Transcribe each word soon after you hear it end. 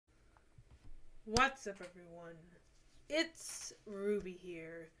What's up, everyone? It's Ruby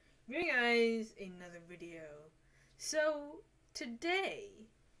here, bringing you guys another video. So, today,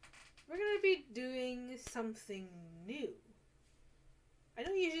 we're going to be doing something new. I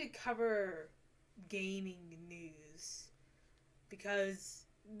don't usually cover gaming news, because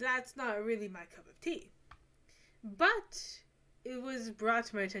that's not really my cup of tea. But, it was brought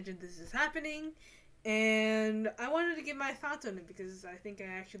to my attention this is happening, and I wanted to give my thoughts on it because I think I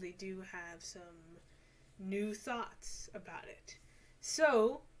actually do have some new thoughts about it.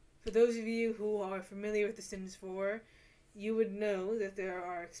 So, for those of you who are familiar with The Sims 4, you would know that there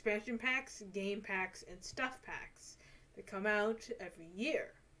are expansion packs, game packs, and stuff packs that come out every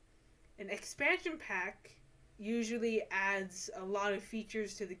year. An expansion pack usually adds a lot of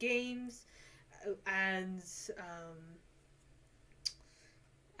features to the games, adds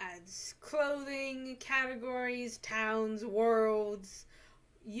clothing, categories, towns, worlds,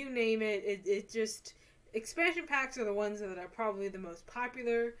 you name it. It just, expansion packs are the ones that are probably the most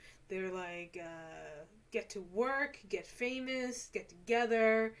popular. They're like get to work, get famous, get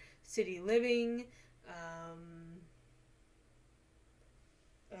together, city living,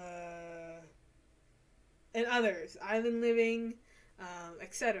 and others, island living,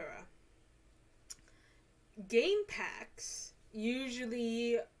 etc. Game packs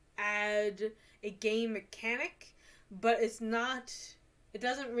usually add a game mechanic, but it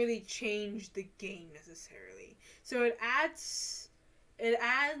doesn't really change the game necessarily. So it adds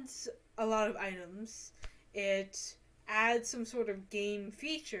a lot of items. It adds some sort of game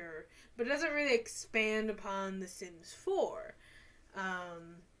feature, but it doesn't really expand upon The Sims 4.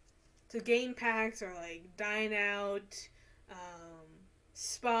 So game packs are like Dine Out,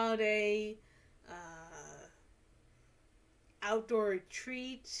 Spa Day, Outdoor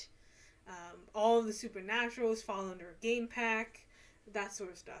Retreat, all of the Supernaturals fall under a game pack, that sort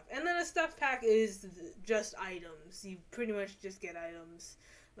of stuff. And then a stuff pack is just items. You pretty much just get items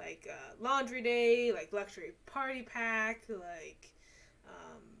like Laundry Day, like Luxury Party Pack, like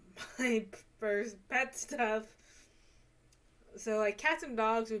my first pet stuff. So like Cats and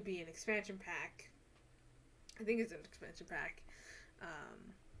Dogs would be an expansion pack. I think it's an expansion pack.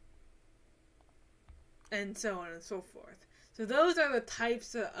 And so on and so forth. So those are the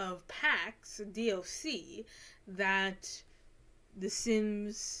types of packs, DLC, that the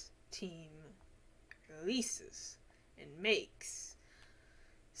Sims team releases and makes.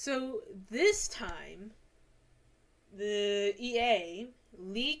 So this time, the EA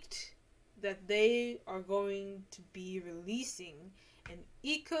leaked that they are going to be releasing an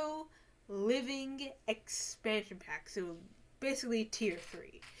Eco Living expansion pack. So basically tier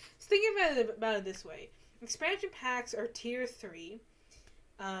 3. So think about it this way. Expansion packs are tier 3.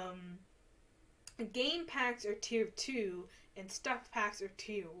 Game packs are tier 2. And stuff packs are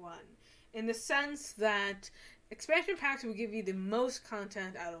tier 1. In the sense that expansion packs will give you the most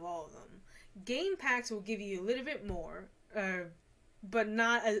content out of all of them. Game packs will give you a little bit more, but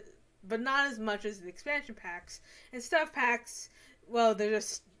not as much as the expansion packs. And stuff packs, well, they're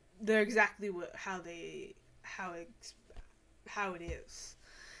exactly how it is.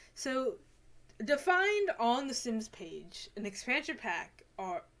 So, defined on the Sims page, expansion packs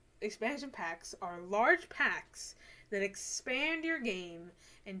are large packs that expand your game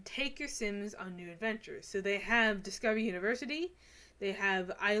and take your Sims on new adventures. So they have Discover University, they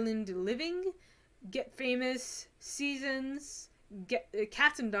have Island Living, Get Famous, Seasons,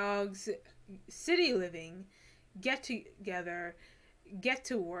 Cats and Dogs, City Living, Get Together, Get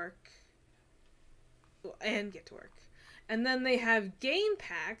to Work, and Get to Work. And then they have game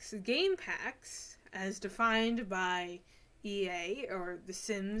packs. Game packs, as defined by EA or The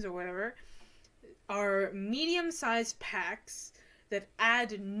Sims or whatever, are medium-sized packs that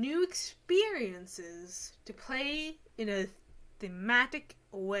add new experiences to play in a thematic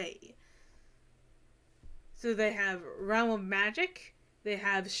way. So they have Realm of Magic, they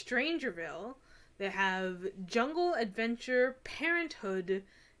have Strangerville, they have Jungle Adventure, Parenthood,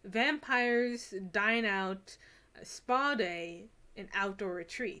 Vampires, Dine Out, Spa Day, and Outdoor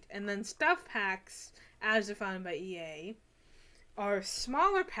Retreat. And then stuff packs, as defined by EA, are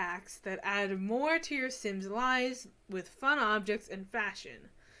smaller packs that add more to your Sims' lives with fun objects and fashion.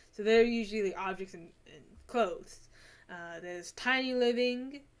 So they're usually objects and clothes. There's Tiny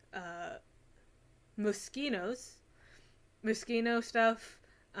Living, Moschino stuff,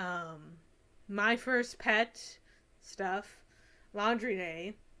 My First Pet stuff, Laundry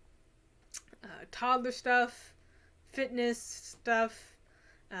Day, toddler stuff, fitness stuff,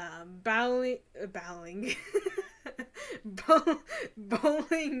 bowling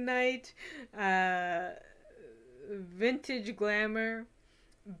bowling night, vintage glamour,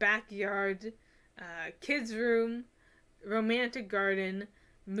 backyard, kids room, romantic garden,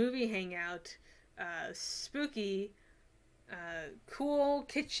 movie hangout, spooky, cool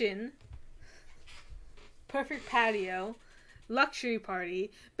kitchen, perfect patio, luxury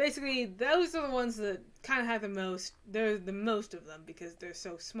party. Basically, those are the ones that kind of have the most. They're the most of them because they're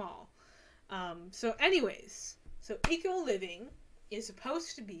so small. So Eco Living is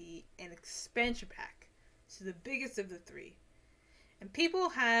supposed to be an expansion pack. So the biggest of the three. And people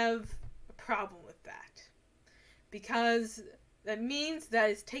have a problem with that. Because that means that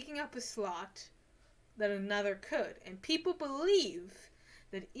it's taking up a slot that another could. And people believe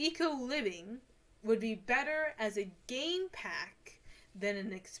that Eco Living would be better as a game pack than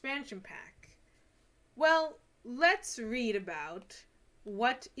an expansion pack. Well, let's read about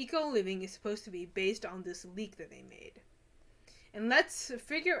what Eco Living is supposed to be based on this leak that they made. And let's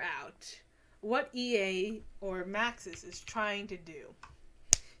figure out what EA or Maxis is trying to do.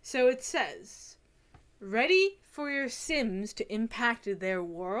 So it says, ready for your Sims to impact their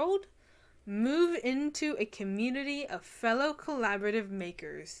world? Move into a community of fellow collaborative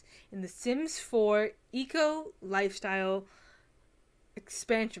makers in The Sims 4 Eco Lifestyle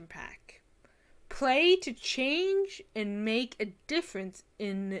Expansion Pack. Play to change and make a difference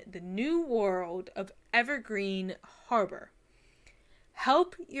in the new world of Evergreen Harbor.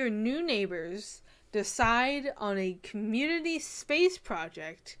 Help your new neighbors decide on a community space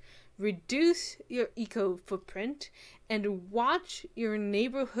project, reduce your eco footprint, and watch your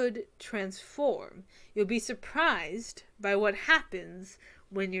neighborhood transform. You'll be surprised by what happens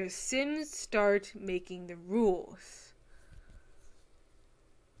when your Sims start making the rules.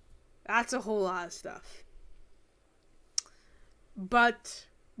 That's a whole lot of stuff. But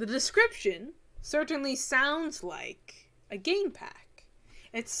the description certainly sounds like a game pack.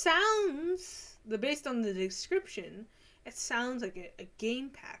 It sounds, based on the description, it sounds like a game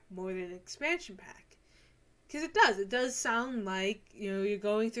pack more than an expansion pack. Because it does sound like, you're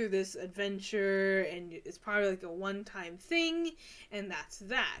going through this adventure and it's probably like a one-time thing, and that's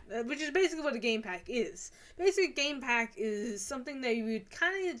that. Which is basically what a game pack is. Basically, a game pack is something that you would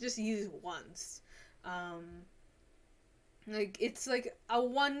kind of just use once. It's like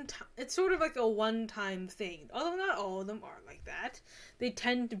it's sort of like a one-time thing. Although not all of them are like that. They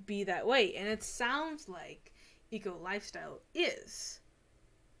tend to be that way, and it sounds like Eco Lifestyle is.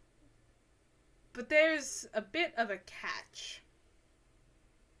 But there's a bit of a catch.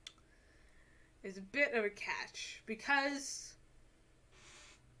 There's a bit of a catch because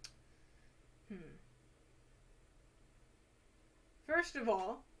first of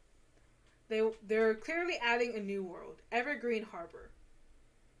all, they're clearly adding a new world, Evergreen Harbor.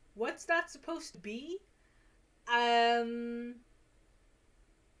 What's that supposed to be? I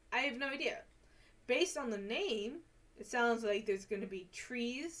have no idea. Based on the name, it sounds like there's going to be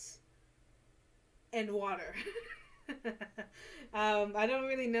trees and water. I don't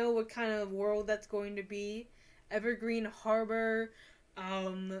really know what kind of world that's going to be. Evergreen Harbor,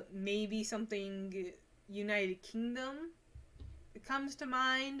 maybe something United Kingdom comes to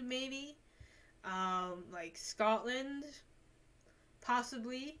mind, maybe. Like Scotland,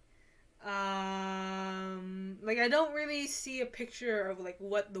 possibly. I don't really see a picture of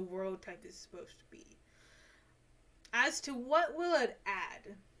what the world type is supposed to be. As to what will it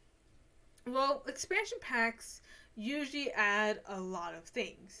add? Well, expansion packs usually add a lot of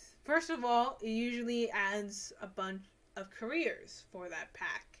things. First of all, it usually adds a bunch of careers for that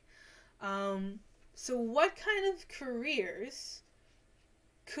pack. So what kind of careers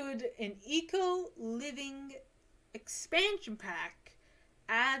could an Eco Living expansion pack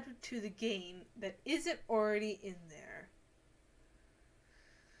add to the game that isn't already in there?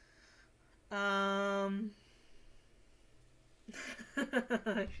 I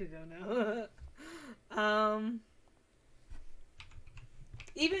actually don't know.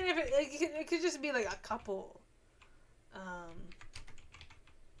 Even if it could just be like a couple.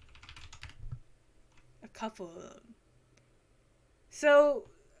 A couple of them. So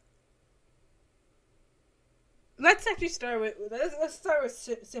let's actually start with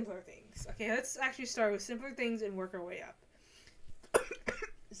simpler things. Okay, let's actually start with simpler things and work our way up.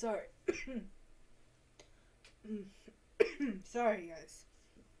 Sorry. Sorry, guys.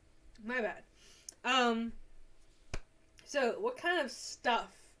 My bad. So what kind of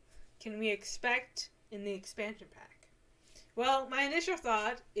stuff can we expect in the expansion pack? Well, my initial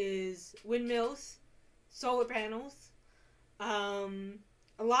thought is windmills, solar panels, a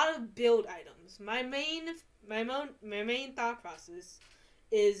lot of build items. My main thought process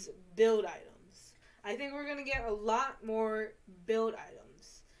is build items. I think we're gonna get a lot more build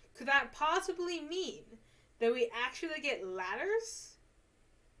items. Could that possibly mean that we actually get ladders?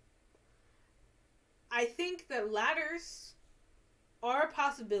 I think that ladders are a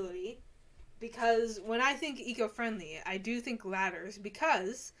possibility, because when I think eco-friendly, I do think ladders,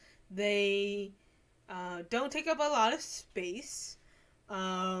 because they don't take up a lot of space.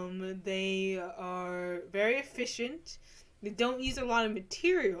 They are very efficient. They don't use a lot of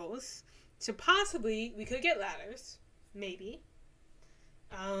materials. So possibly we could get ladders. Maybe.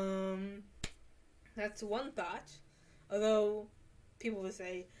 That's one thought. Although people would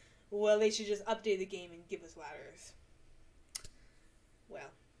say, well, they should just update the game and give us ladders. Well,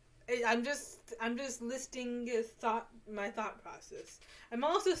 I'm just listing my thought process. I'm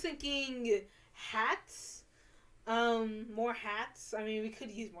also thinking hats. More hats. I mean, we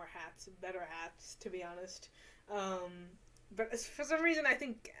could use more hats, better hats, to be honest. But for some reason, I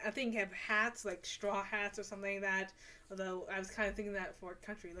think have hats like straw hats or something like that. Although I was kind of thinking that for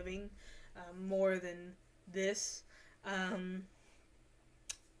country living, more than this. I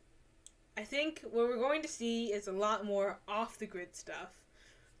think what we're going to see is a lot more off the grid stuff.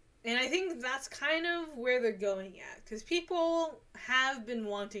 And I think that's kind of where they're going at, because people have been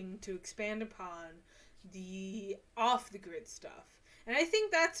wanting to expand upon the off-the-grid stuff. And I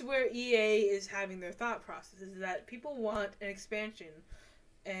think that's where EA is having their thought process, is that people want an expansion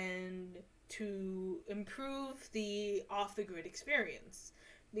and to improve the off-the-grid experience.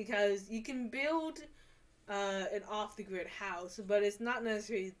 Because you can build an off-the-grid house, but it's not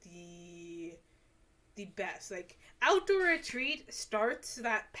necessarily the best. Like, Outdoor Retreat starts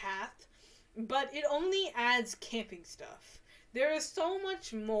that path, but it only adds camping stuff. There is so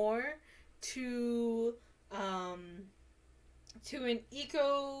much more to an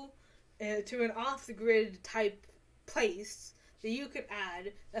off-the-grid type place that you could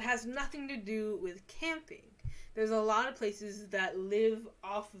add that has nothing to do with camping. There's a lot of places that live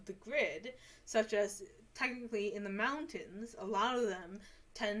off of the grid, such as technically in the mountains. A lot of them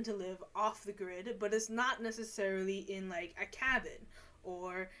tend to live off the grid, but it's not necessarily in like a cabin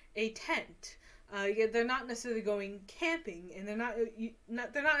or a tent. They're not necessarily going camping, and they're not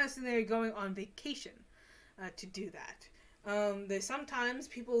necessarily going on vacation to do that. Sometimes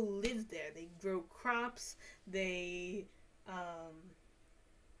people live there. They grow crops. They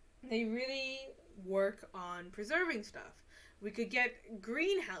really work on preserving stuff. We could get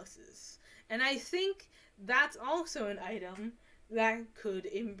greenhouses, and I think that's also an item that could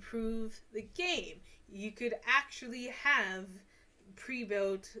improve the game. You could actually have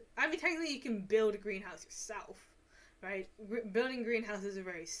pre-built. I mean, technically, you can build a greenhouse yourself, right? Building greenhouses are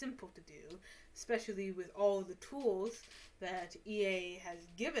very simple to do, especially with all the tools that EA has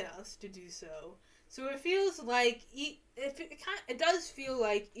given us to do so. So it feels like it does feel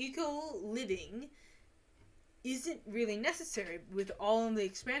like eco living isn't really necessary with all of the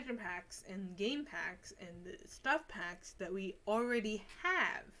expansion packs and game packs and the stuff packs that we already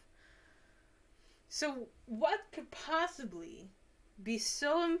have. So what could possibly be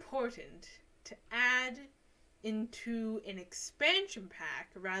so important to add into an expansion pack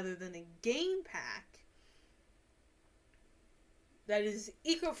rather than a game pack that is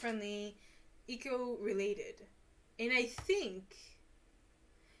eco-friendly, eco-related? And I think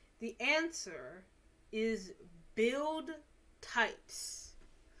the answer is build types.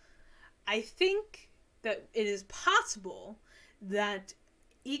 I think that it is possible that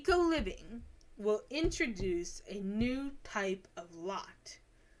eco-living will introduce a new type of lot.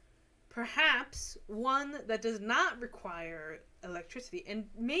 Perhaps one that does not require electricity, and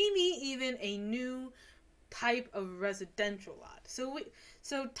maybe even a new type of residential lot. So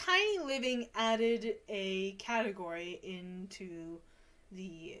Tiny Living added a category into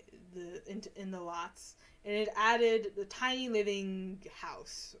in the lots, and it added the Tiny Living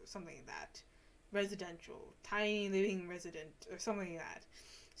house or something like that, residential, Tiny Living resident or something like that.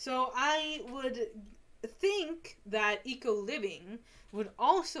 So I would think that eco living would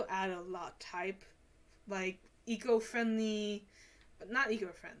also add a lot type, like eco-friendly, but not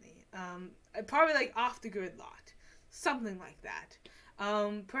eco-friendly. Probably like off the grid lot, something like that.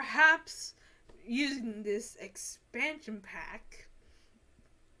 Perhaps using this expansion pack,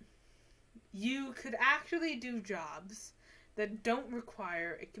 you could actually do jobs that don't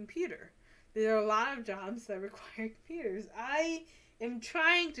require a computer. There are a lot of jobs that require computers. I am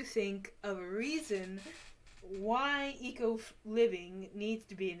trying to think of a reason why eco-living needs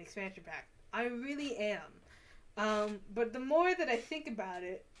to be an expansion pack. I really am. But the more that I think about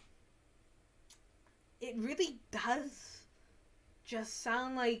it, it really does just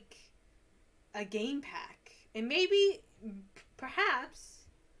sound like a game pack. And maybe, perhaps,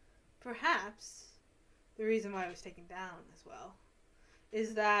 the reason why it was taken down as well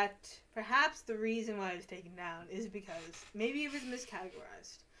is that perhaps the reason why it was taken down is because maybe it was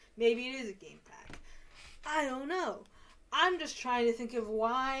miscategorized. Maybe it is a game pack. I don't know. I'm just trying to think of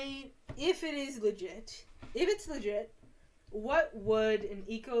why, if it's legit, what would an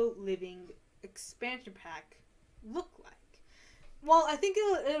eco living expansion pack look like? Well, I think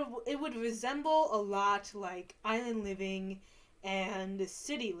it would resemble a lot like Island Living and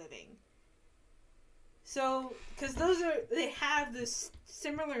City Living. So, because they have this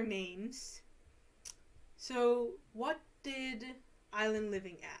similar names. So, what did Island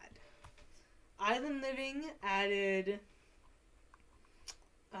Living add? Island Living added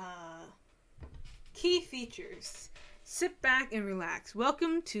key features. Sit back and relax.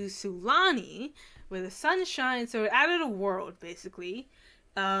 Welcome to Sulani, where the sun shines. So it added a world, basically.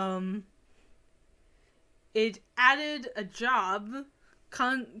 It added a job.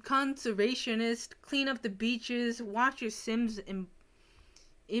 Conservationist. Clean up the beaches. Watch your Sims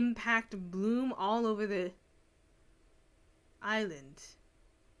impact bloom all over the island.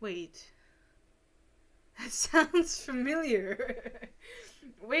 Wait. That sounds familiar.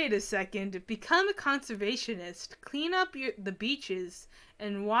 Wait a second. Become a conservationist. Clean up the beaches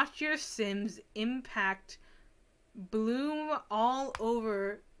and watch your Sims impact bloom all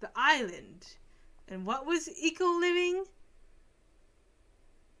over the island. And what was eco living?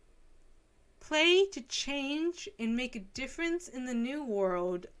 Play to change and make a difference in the new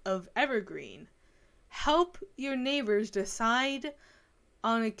world of Evergreen. Help your neighbors decide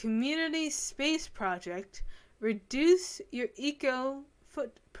on a community space project. Reduce your eco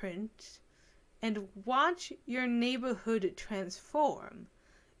footprint and watch your neighborhood transform.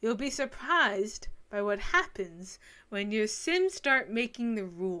 You'll be surprised by what happens when your Sims start making the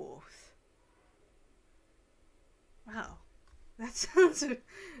rules. Wow, that sounds the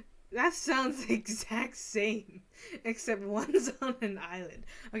exact same, except one's on an island.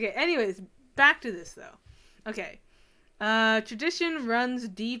 Okay, anyways, back to this though. Okay. Tradition runs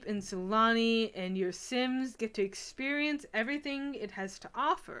deep in Sulani, and your Sims get to experience everything it has to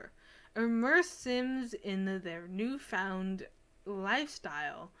offer. Immerse Sims in their newfound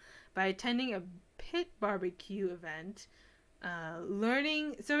lifestyle by attending a pit barbecue event,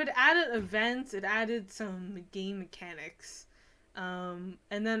 so it added events, it added some game mechanics, and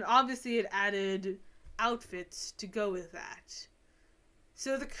then obviously it added outfits to go with that.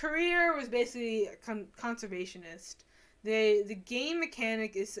 So the career was basically conservationist. The game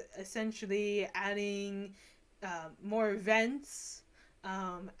mechanic is essentially adding more events,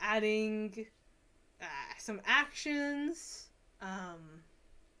 adding some actions,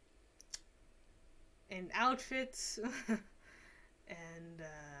 and outfits, and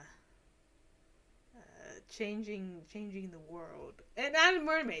changing the world. It added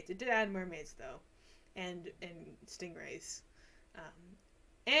mermaids. It did add mermaids though, and stingrays,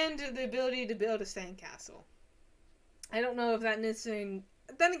 and the ability to build a sandcastle. I don't know if that necessarily.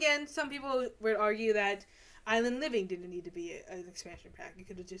 Then again, some people would argue that Island Living didn't need to be an expansion pack. It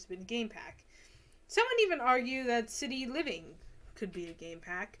could have just been a game pack. Some would even argue that City Living could be a game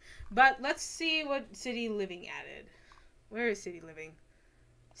pack. But let's see what City Living added. Where is City Living?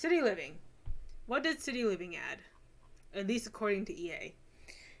 City Living. What did City Living add? At least according to EA.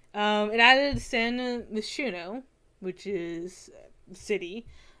 It added San Myshuno, which is city.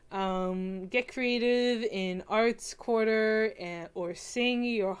 Get creative in Arts Quarter or sing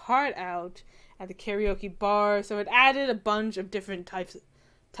your heart out at the karaoke bar. So it added a bunch of different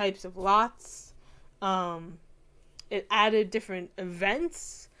types of lots. It added different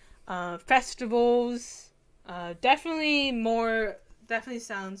events, festivals. Definitely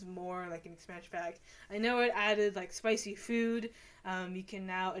sounds more like an expansion pack. I know it added like spicy food. You can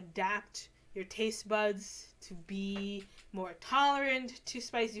now adapt your taste buds to be more tolerant to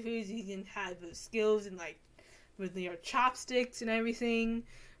spicy foods. You can have those skills and like with your chopsticks and everything.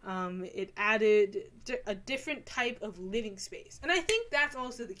 It added a different type of living space. And I think that's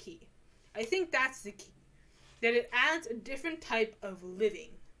also the key. I think that's the key. That it adds a different type of living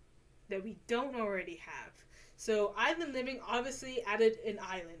that we don't already have. So Island Living obviously added an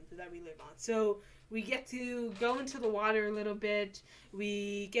island that we live on. So we get to go into the water a little bit.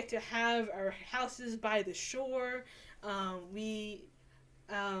 We get to have our houses by the shore.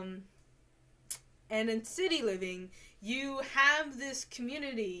 And in City Living, you have this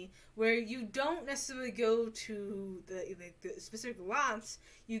community where you don't necessarily go to the specific lots.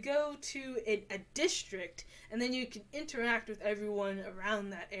 You go to a district, and then you can interact with everyone around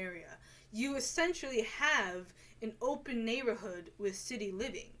that area. You essentially have an open neighborhood with City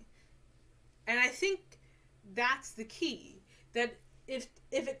Living. And I think that's the key. That if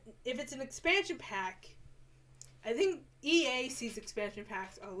it's an expansion pack, I think EA sees expansion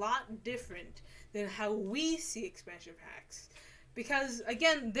packs a lot different than how we see expansion packs. Because,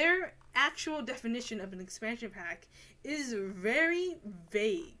 again, they're actual definition of an expansion pack is very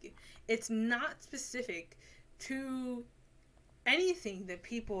vague. It's not specific to anything that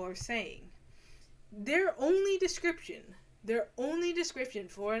people are saying. Their only description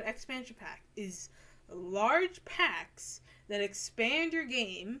for an expansion pack is large packs that expand your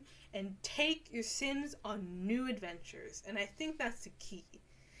game and take your Sims on new adventures. And I think that's the key.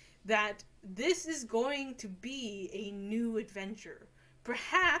 That this is going to be a new adventure.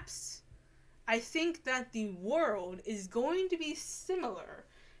 Perhaps, I think that the world is going to be similar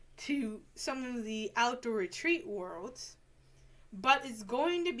to some of the outdoor retreat worlds, but it's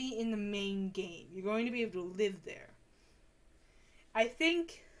going to be in the main game. You're going to be able to live there. I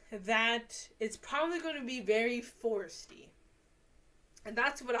think that it's probably going to be very foresty. And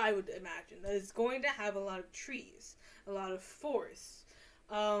that's what I would imagine. That it's going to have a lot of trees, a lot of forests.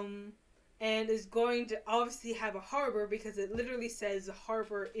 And is going to obviously have a harbor because it literally says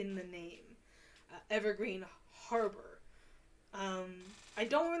harbor in the name. Evergreen Harbor. I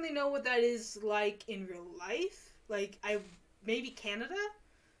don't really know what that is like in real life. Like, maybe Canada?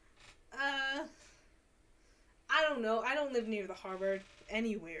 I don't know. I don't live near the harbor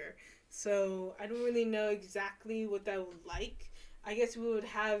anywhere. So, I don't really know exactly what that would like. I guess we would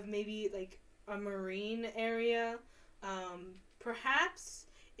have maybe, like, a marine area. Perhaps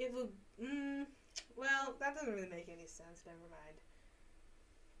it would... well, that doesn't really make any sense. Never mind.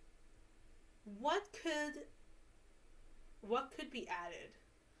 What could be added?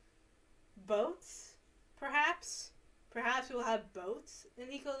 Boats? Perhaps? Perhaps we'll have boats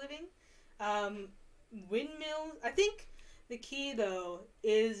in eco-living. Windmills. I think the key, though,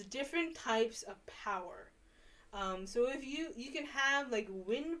 is different types of power. So if you can have, like,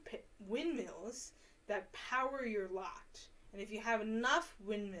 windmills that power your lot. And if you have enough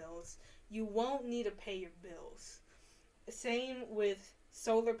windmills, you won't need to pay your bills. Same with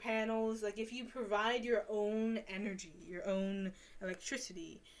solar panels. Like, if you provide your own energy, your own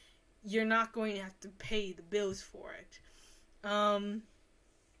electricity, you're not going to have to pay the bills for it. Oh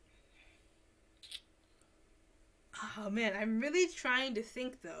man, I'm really trying to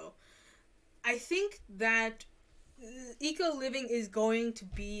think, though. I think that eco-living is going to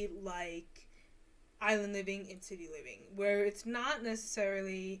be like island living and city living, where it's not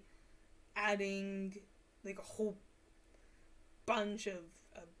necessarily adding like a whole bunch of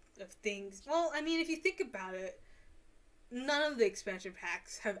things. Well, I mean, if you think about it, none of the expansion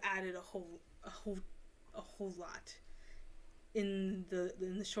packs have added a whole lot in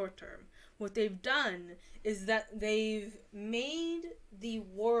the short term. What they've done is that they've made the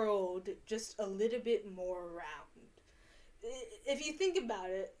world just a little bit more round. If you think about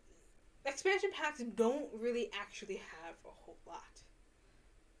it, expansion packs don't really actually have a whole lot.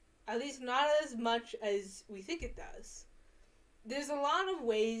 At least not as much as we think it does. There's a lot of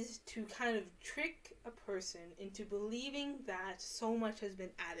ways to kind of trick a person into believing that so much has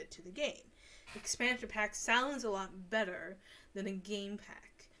been added to the game. Expansion pack sounds a lot better than a game pack.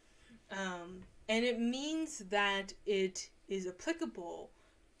 And it means that it is applicable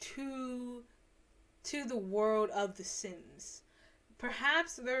to the world of The Sims.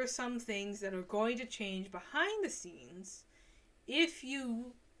 Perhaps there are some things that are going to change behind the scenes if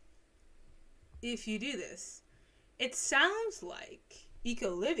you do this. It sounds like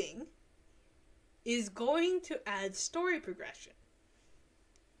eco-living is going to add story progression.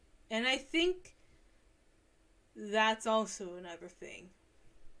 And I think that's also another thing.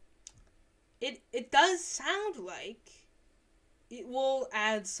 It does sound like it will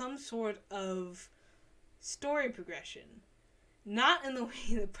add some sort of story progression. Not in the way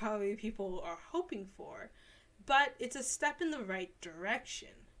that probably people are hoping for, but it's a step in the right direction.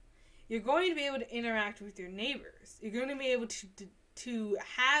 You're going to be able to interact with your neighbors. You're going to be able to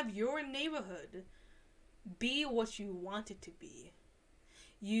have your neighborhood be what you want it to be.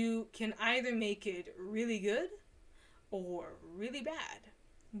 You can either make it really good or really bad.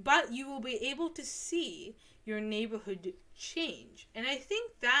 But you will be able to see your neighborhood change. And I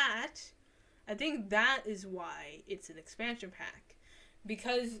think that is why it's an expansion pack.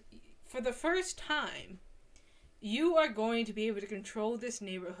 Because for the first time, you are going to be able to control this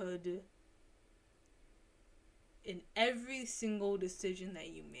neighborhood in every single decision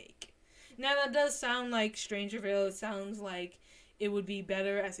that you make. Now, that does sound like Strangerville. It sounds like it would be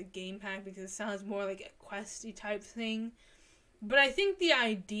better as a game pack because it sounds more like a questy type thing. But I think the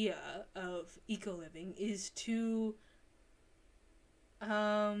idea of eco-living is to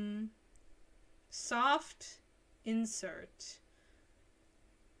soft insert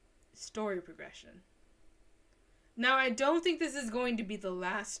story progression. Now, I don't think this is going to be the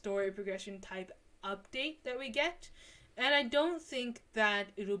last story progression type update that we get, And I don't think that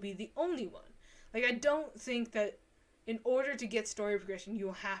it'll be the only one. Like, I don't think that in order to get story progression,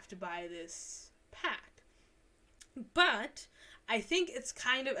 you'll have to buy this pack. But I think it's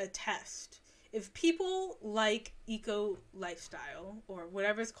kind of a test. If people like eco lifestyle, or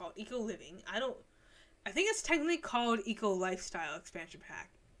whatever it's called, eco living, I think it's technically called eco lifestyle expansion pack.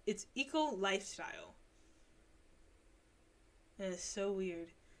 It's eco lifestyle. And it's so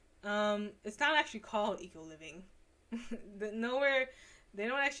weird. It's not actually called eco living. Nowhere, they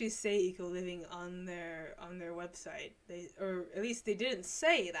don't actually say eco living on their website. Or at least they didn't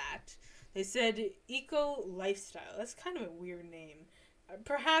say that. They said eco lifestyle. That's kind of a weird name.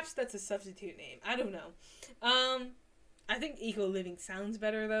 Perhaps that's a substitute name. I don't know. I think eco living sounds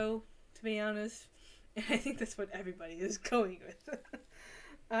better though, to be honest. And I think that's what everybody is going with.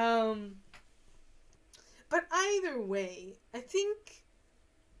 But either way, I think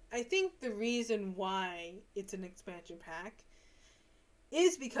the reason why it's an expansion pack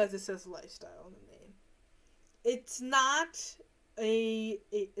is because it says lifestyle in the name. It's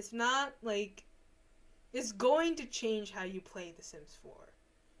not like it's going to change how you play The Sims 4.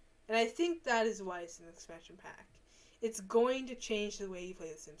 And I think that is why it's an expansion pack. It's going to change the way you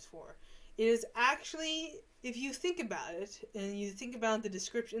play The Sims 4. It is actually, if you think about it, and you think about the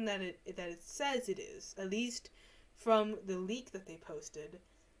description that it says it is, at least from the leak that they posted,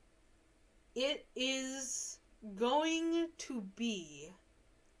 it is going to be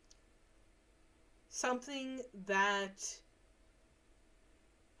something that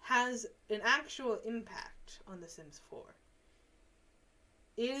has an actual impact on The Sims 4.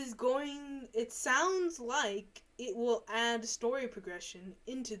 It sounds like it will add story progression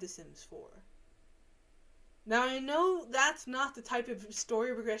into The Sims 4. Now, I know that's not the type of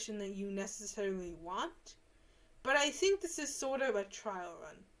story progression that you necessarily want, but I think this is sort of a trial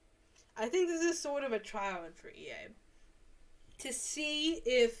run. I think this is sort of a trial run for EA. To see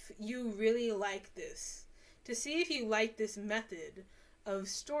if you really like this. To see if you like this method of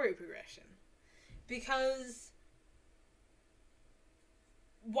story progression. Because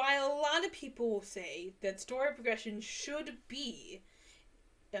while a lot of people will say that story progression should be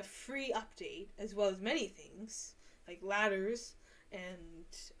a free update, as well as many things, like ladders and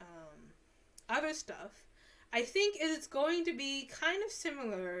other stuff, I think it's going to be kind of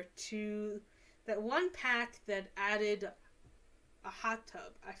similar to that one pack that added a hot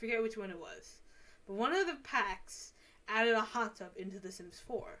tub. I forget which one it was. But one of the packs added a hot tub into The Sims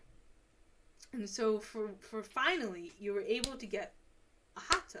 4. And so for finally, you were able to get a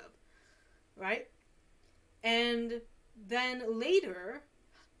hot tub, right? And then later,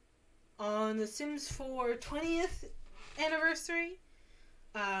 on The Sims 4 20th anniversary,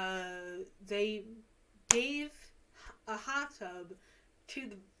 they gave a hot tub to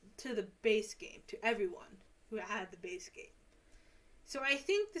the base game, to everyone who had the base game. So I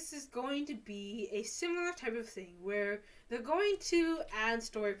think this is going to be a similar type of thing where they're going to add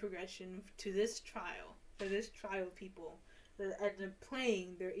story progression to this trial, for this trial of people that end up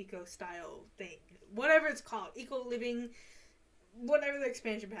playing their eco-style thing. Whatever it's called. Eco-living, whatever the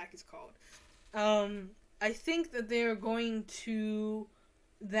expansion pack is called. I think that they're going to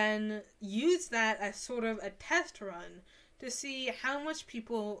then use that as sort of a test run to see how much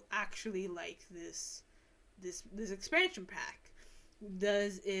people actually like this expansion pack.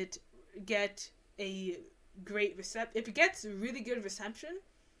 Does it get a great reception? If it gets a really good reception,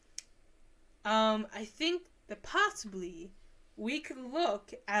 I think that possibly we could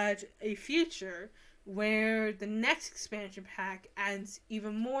look at a future where the next expansion pack adds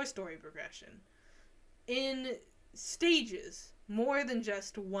even more story progression in stages, more than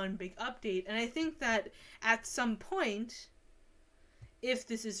just one big update. And I think that at some point, if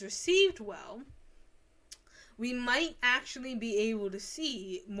this is received well, we might actually be able to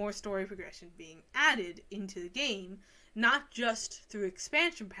see more story progression being added into the game, not just through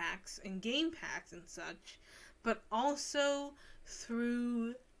expansion packs and game packs and such, but also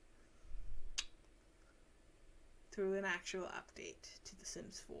through an actual update to The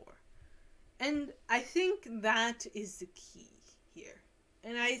Sims 4. And I think that is the key here.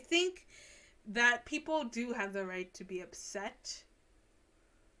 And I think that people do have the right to be upset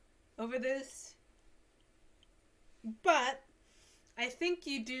over this. But I think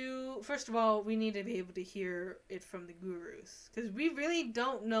you do, first of all, we need to be able to hear it from the gurus. Because we really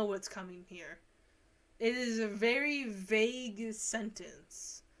don't know what's coming here. It is a very vague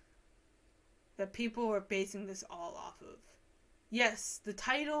sentence that people are basing this all off of. Yes, the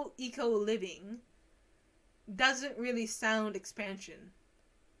title eco-living doesn't really sound like an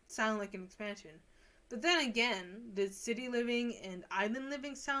expansion. But then again, did city living and island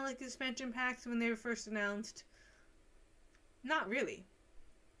living sound like expansion packs when they were first announced? Not really.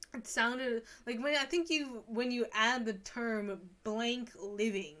 It sounded like when you add the term blank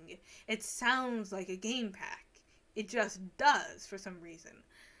living, it sounds like a game pack. It just does for some reason.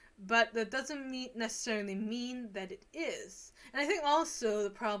 But that doesn't necessarily mean that it is. And I think also the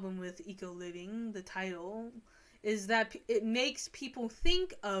problem with Eco Living, the title, is that it makes people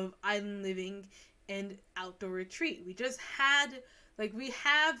think of island living and outdoor retreat. We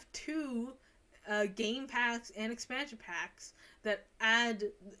have two game packs and expansion packs that add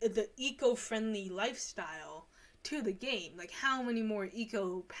the eco-friendly lifestyle to the game. Like, how many more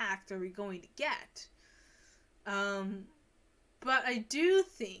eco packs are we going to get? But I do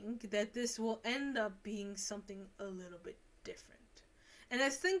think that this will end up being something a little bit different. And I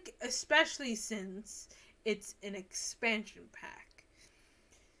think especially since it's an expansion pack,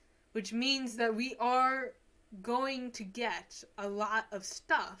 which means that we are going to get a lot of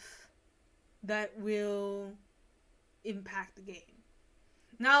stuff that will impact the game.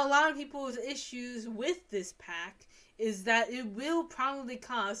 Now, a lot of people's issues with this pack is that it will probably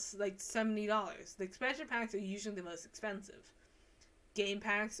cost like $70. The expansion packs are usually the most expensive. Game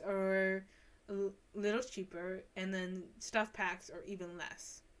packs are a little cheaper, and then stuff packs are even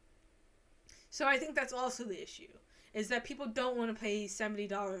less. So I think that's also the issue, is that people don't want to pay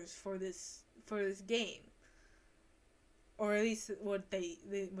 $70 for this game, or at least what they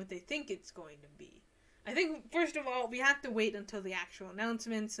think it's going to be. I think first of all we have to wait until the actual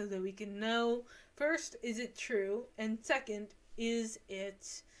announcement so that we can know first, is it true, and second, is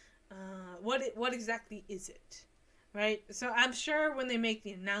it what exactly is it? Right? So I'm sure when they make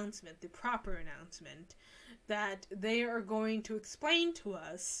the announcement, the proper announcement, that they are going to explain to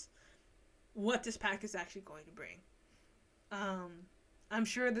us what this pack is actually going to bring. I'm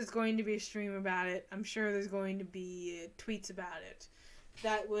sure there's going to be a stream about it. I'm sure there's going to be tweets about it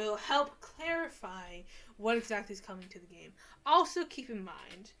that will help clarify what exactly is coming to the game. Also keep in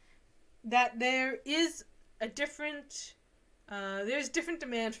mind that there is a different, there's different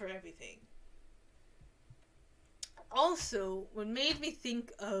demand for everything. Also, what made me think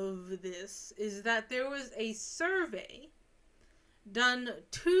of this is that there was a survey done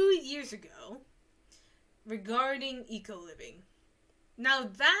 2 years ago regarding eco-living. Now,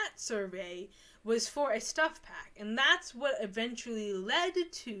 that survey was for a stuff pack, and that's what eventually led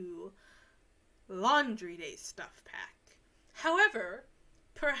to Laundry Day stuff pack. However,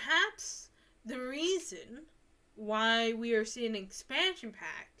 perhaps the reason why we are seeing an expansion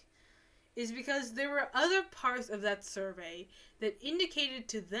pack is because there were other parts of that survey that indicated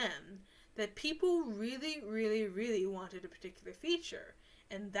to them that people really, really, really wanted a particular feature,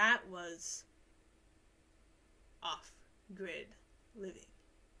 and that was off-grid living.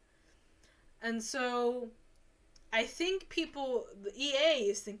 And so I think the EA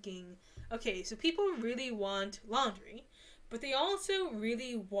is thinking, okay, so people really want laundry, but they also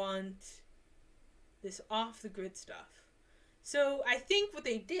really want this off-the-grid stuff. So I think what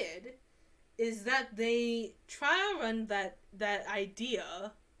they did is that they trial run that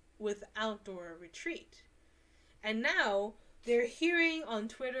idea with outdoor retreat. And now they're hearing on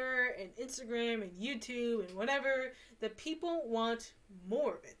Twitter and Instagram and YouTube and whatever that people want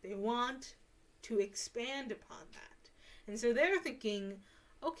more of it. They want to expand upon that. And so they're thinking,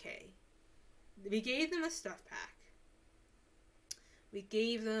 okay, we gave them a stuff pack. We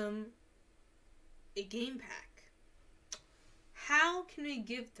gave them a game pack. How can we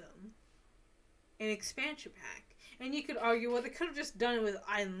give them an expansion pack? And you could argue, well, they could have just done it with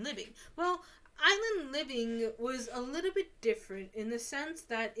Island Living. Well, Island Living was a little bit different in the sense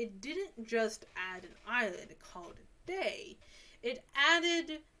that it didn't just add an island and call it a day. It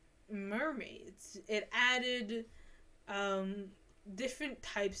added mermaids. It added different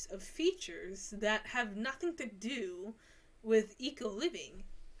types of features that have nothing to do with eco-living.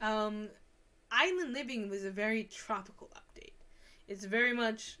 Island Living was a very tropical update. It's very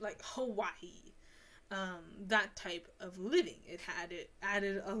much like Hawaii. That type of living. It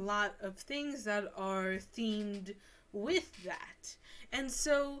added a lot of things that are themed with that. And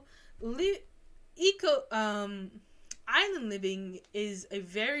so Island Living is a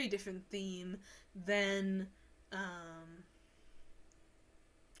very different theme than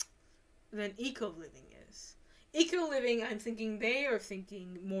eco-living is. Eco-living, they are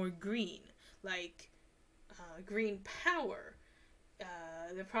thinking more green, like green power.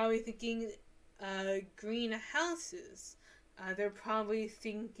 They're probably thinking greenhouses. They're probably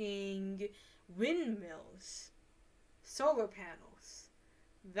thinking windmills, solar panels,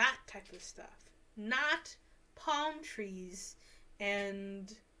 that type of stuff. Not palm trees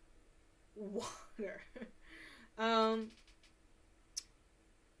and water.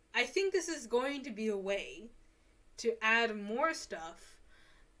 I think this is going to be a way to add more stuff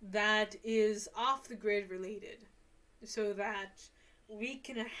that is off the grid related, so that we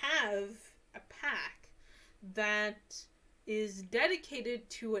can have a pack that is dedicated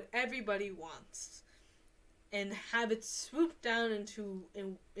to what everybody wants and have it swoop down into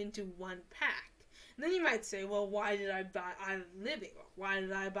one pack. And then you might say, well, why did I buy Island Living? Or why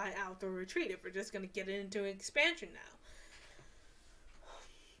did I buy Outdoor Retreat if we're just going to get into an expansion now?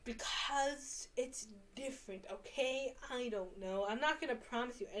 Because it's different, okay? I don't know. I'm not going to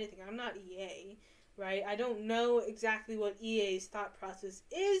promise you anything. I'm not EA, right? I don't know exactly what EA's thought process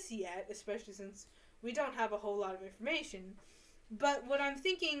is yet, especially since we don't have a whole lot of information. But what I'm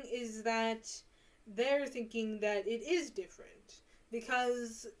thinking is that they're thinking that it is different.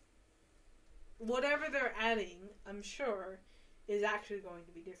 Because whatever they're adding, I'm sure, is actually going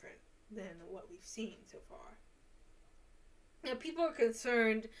to be different than what we've seen so far. Now, people are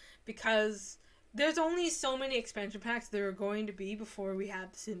concerned because there's only so many expansion packs there are going to be before we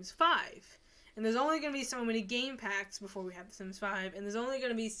have The Sims 5. And there's only going to be so many game packs before we have The Sims 5. And there's only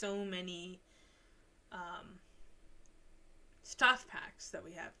going to be so many stuff packs that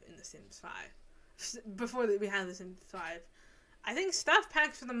we have in The Sims 5. Before we have The Sims 5. I think stuff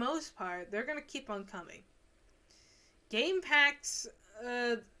packs, for the most part, they're going to keep on coming. Game packs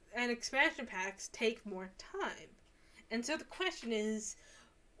and expansion packs take more time. And so the question is,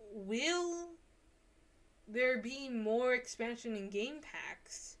 will there be more expansion and game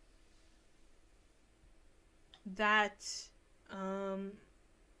packs that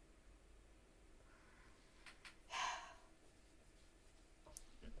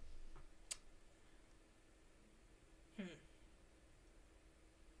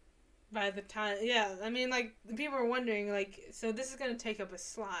by the time, yeah, I mean, like, the people are wondering, like, so this is going to take up a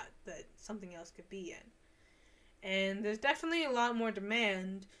slot that something else could be in. And there's definitely a lot more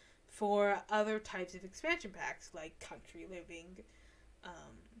demand for other types of expansion packs, like Country Living.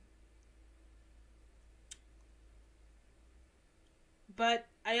 But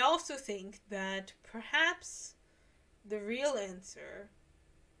I also think that perhaps the real answer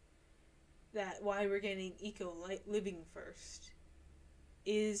that why we're getting Eco Living first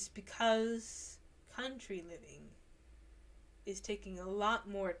is because Country Living is taking a lot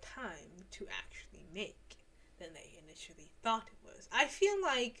more time to actually make than they initially thought it was. I feel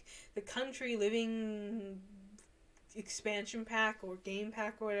like the Country Living expansion pack or game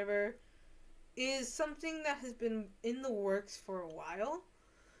pack or whatever is something that has been in the works for a while,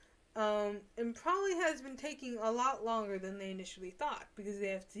 and probably has been taking a lot longer than they initially thought, because they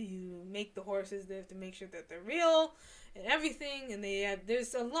have to make the horses, they have to make sure that they're real and everything, and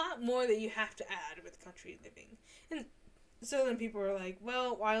there's a lot more that you have to add with Country Living. And so then people are like,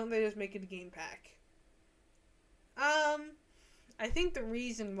 well, why don't they just make it a game pack? I think the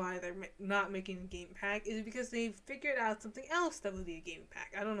reason why they're not making a game pack is because they've figured out something else that will be a game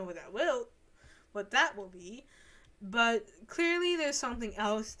pack. I don't know what that will be, but clearly there's something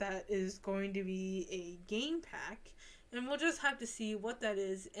else that is going to be a game pack, and we'll just have to see what that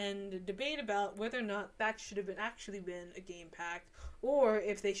is and debate about whether or not that should have actually been a game pack, or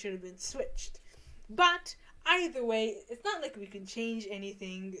if they should have been switched. But either way, it's not like we can change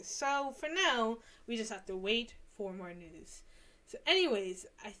anything, so for now, we just have to wait for more news. So anyways,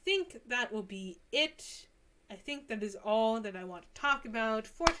 I think that will be it. I think that is all that I want to talk about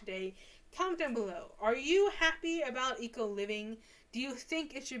for today. Comment down below. Are you happy about Eco Living? Do you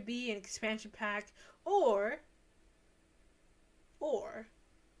think it should be an expansion pack? Or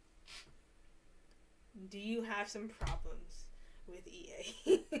do you have some problems with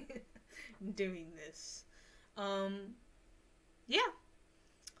EA doing this? Yeah.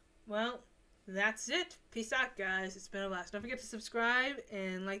 Well, that's it. Peace out, guys. It's been a blast. Don't forget to subscribe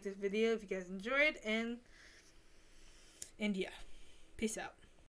and like this video if you guys enjoyed. And yeah. Peace out.